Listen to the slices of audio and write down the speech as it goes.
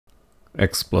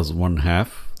x plus 1/2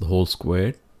 the whole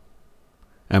squared.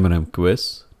 M&M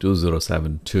quiz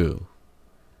 2072.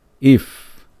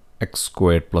 If x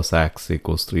squared plus x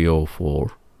equals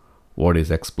 304, what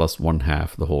is x plus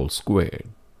 1/2 the whole squared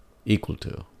equal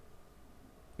to?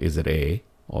 Is it A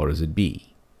or is it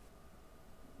B?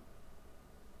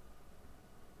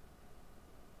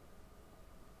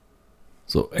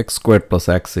 So x squared plus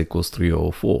x equals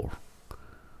 304.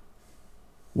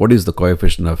 What is the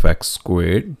coefficient of x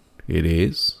squared? It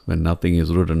is, when nothing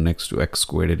is written next to x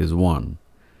squared, it is 1.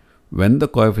 When the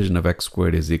coefficient of x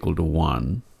squared is equal to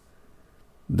 1,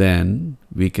 then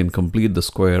we can complete the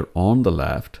square on the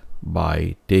left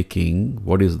by taking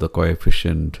what is the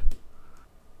coefficient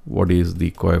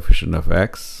of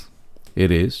x?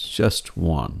 It is just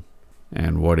 1.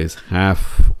 And what is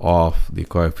half of the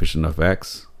coefficient of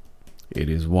x? It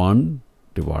is 1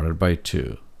 divided by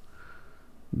 2.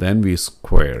 Then we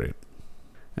square it.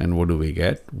 And what do we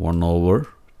get? 1 over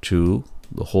 2,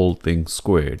 the whole thing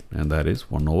squared, and that is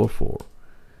 1 over 4.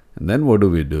 And then what do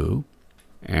we do?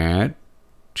 Add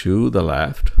to the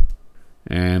left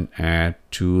and add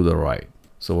to the right.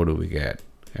 So what do we get?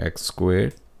 X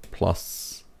squared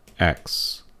plus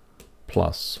x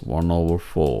plus 1 over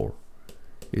 4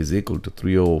 is equal to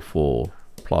 3 over 4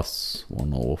 plus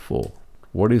 1 over 4.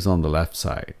 What is on the left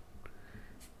side?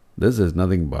 This is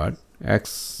nothing but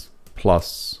x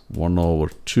plus 1 over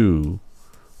 2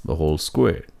 the whole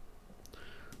squared.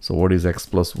 So what is x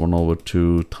plus 1 over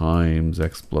 2 times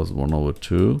x plus 1 over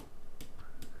 2?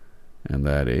 And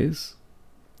that is,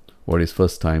 what is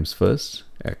first times first?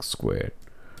 X squared.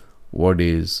 What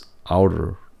is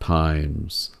outer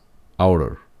times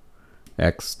outer?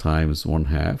 X times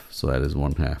 1/2, so that is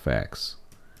 1/2 x.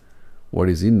 What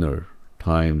is inner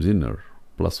times inner?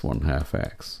 Plus 1/2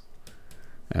 x.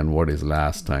 And what is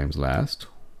last times last?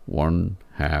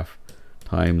 1/2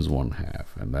 times 1/2,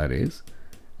 and that is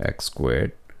x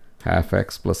squared. Half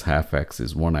x plus half x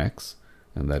is 1x,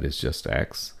 and that is just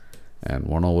x. And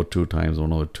 1 over 2 times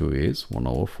 1 over 2 is 1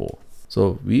 over 4.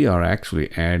 So we are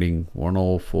actually adding 1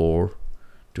 over 4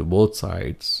 to both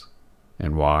sides.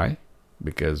 And why?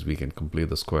 Because we can complete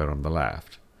the square on the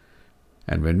left.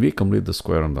 And when we complete the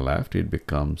square on the left, it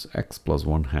becomes x plus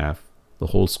 1/2 the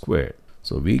whole squared.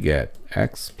 So we get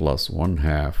x plus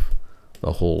 1/2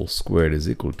 the whole squared is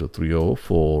equal to 3 over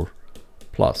 4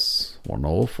 plus 1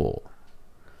 over 4.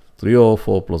 3 over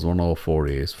 4 plus 1 over 4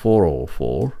 is 4 over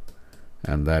 4,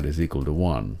 and that is equal to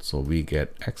 1. So we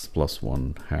get x plus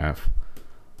 1/2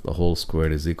 the whole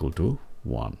squared is equal to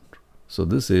 1. So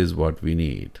this is what we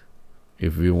need.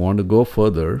 If we want to go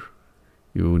further,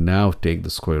 you now take the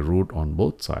square root on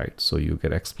both sides. So you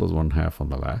get x plus 1/2 on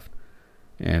the left,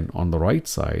 and on the right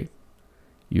side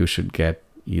you should get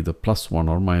either plus 1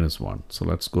 or minus 1. So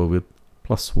let's go with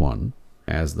plus 1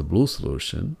 as the blue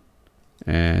solution,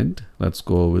 and let's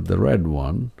go with the red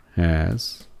one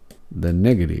as the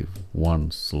negative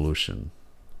 1 solution.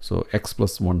 So x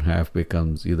plus 1/2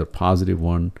 becomes either positive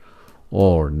 1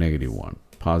 or negative 1.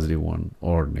 Positive 1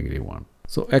 or negative 1.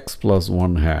 So x plus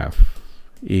 1/2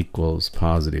 equals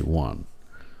positive 1.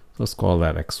 So let's call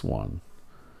that x1.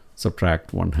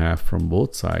 Subtract 1/2 from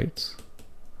both sides.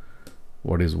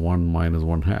 What is 1 minus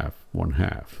 1/2?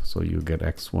 1/2. So you get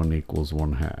x1 equals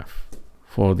 1/2.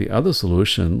 For the other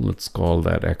solution, let's call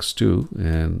that x2,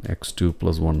 and x2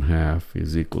 plus 1/2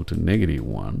 is equal to negative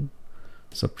 1.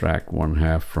 Subtract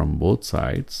 1/2 from both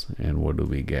sides, and what do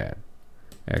we get?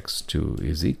 x2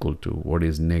 is equal to, what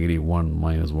is negative 1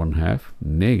 minus 1/2?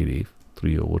 Negative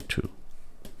 3 over 2.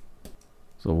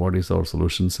 So what is our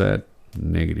solution set?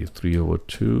 Negative 3 over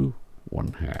 2,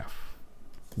 1/2.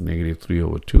 Negative 3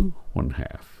 over 2,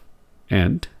 1/2.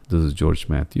 And this is George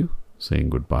Mathew saying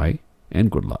goodbye and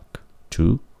good luck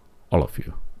to all of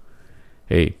you.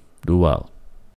 Hey, do well.